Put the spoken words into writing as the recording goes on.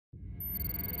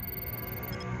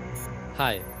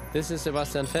Hi, this is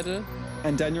Sebastian Vettel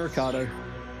and Daniel Ricciardo.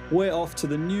 We're off to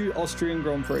the new Austrian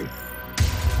Grand Prix.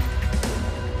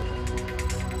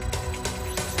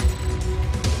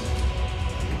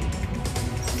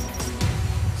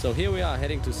 So here we are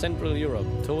heading to Central Europe,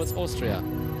 towards Austria.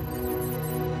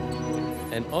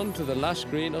 And on to the lush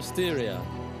green of Styria,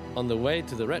 on the way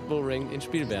to the Red Bull Ring in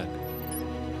Spielberg.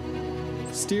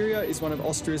 Styria is one of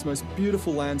Austria's most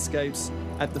beautiful landscapes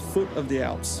at the foot of the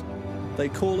Alps. They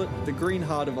call it the green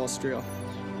heart of Austria.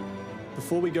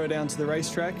 Before we go down to the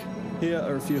racetrack, here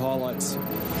are a few highlights.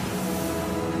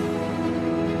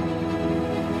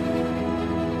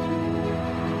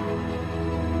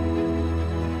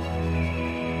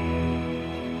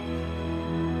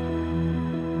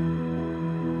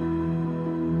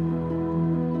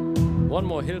 One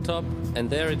more hilltop and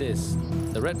there it is,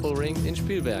 the Red Bull Ring in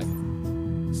Spielberg.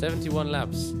 71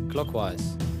 laps,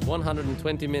 clockwise,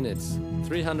 120 minutes,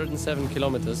 307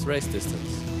 kilometers race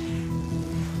distance.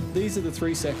 These are the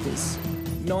three sectors,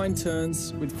 9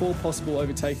 turns with 4 possible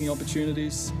overtaking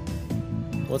opportunities.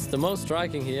 What's the most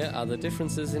striking here are the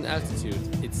differences in altitude.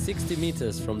 It's 60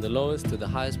 meters from the lowest to the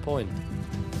highest point.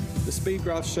 The speed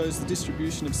graph shows the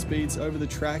distribution of speeds over the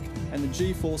track and the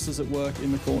G-forces at work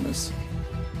in the corners.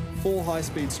 4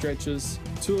 high-speed stretches,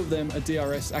 2 of them are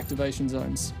DRS activation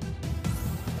zones.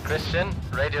 Christian,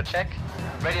 radio check?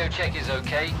 Radio check is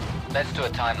okay. Let's do a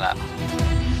time lap.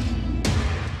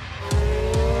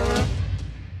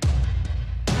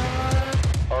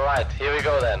 Alright, here we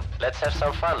go then. Let's have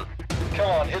some fun. Come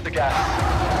on, hit the gas.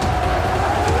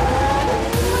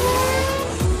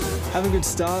 Have a good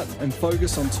start and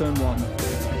focus on turn 1.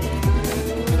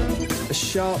 A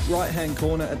sharp right-hand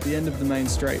corner at the end of the main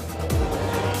straight.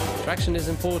 Traction is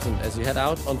important as you head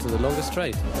out onto the longer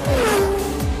straight.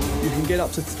 You can get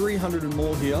up to 300 and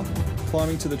more here,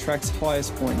 climbing to the track's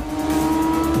highest point.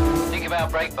 Think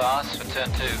about brake bars for turn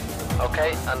 2.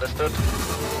 Okay, understood.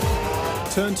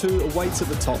 Turn 2 awaits at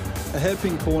the top. A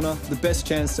hairpin corner, the best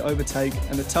chance to overtake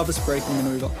and the toughest braking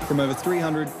manoeuvre, from over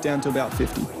 300 down to about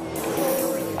 50.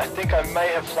 I think I may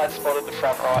have flat spotted the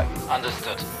front right.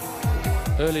 Understood.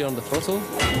 Early on the throttle,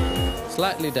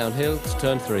 slightly downhill to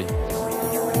turn 3.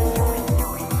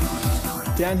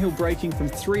 Downhill braking from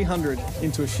 300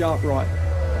 into a sharp right.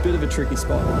 Bit of a tricky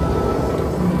spot.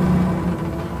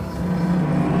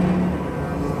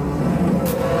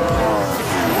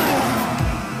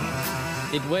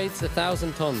 It weighs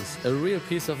 1,000 tons, a real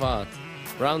piece of art.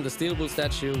 Round the steel bull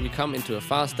statue we come into a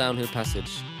fast downhill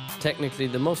passage. Technically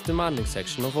the most demanding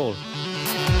section of all.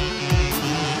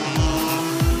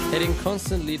 Heading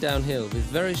constantly downhill with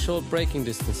very short braking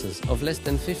distances of less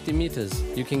than 50 meters,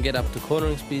 you can get up to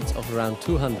cornering speeds of around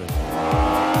 200.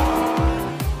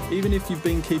 Even if you've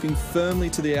been keeping firmly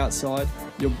to the outside,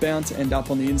 you're bound to end up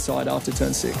on the inside after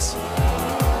turn 6.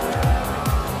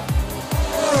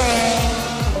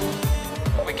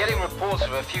 We're getting reports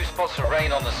of a few spots of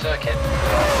rain on the circuit.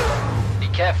 Be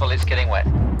careful, it's getting wet.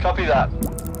 Copy that.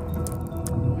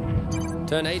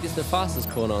 Turn 8 is the fastest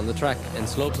corner on the track and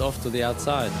slopes off to the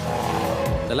outside.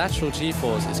 The lateral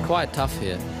G-force is quite tough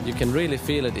here. You can really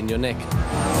feel it in your neck.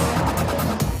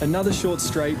 Another short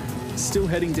straight, still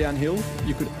heading downhill.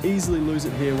 You could easily lose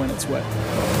it here when it's wet.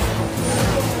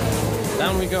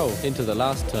 Down we go into the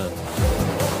last turn.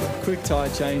 Quick tyre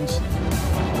change.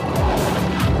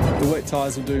 The wet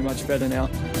tyres will do much better now.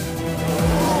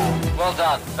 Well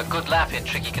done. A good lap in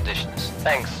tricky conditions.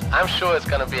 Thanks. I'm sure it's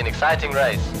going to be an exciting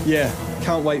race. Yeah,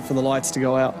 can't wait for the lights to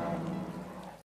go out.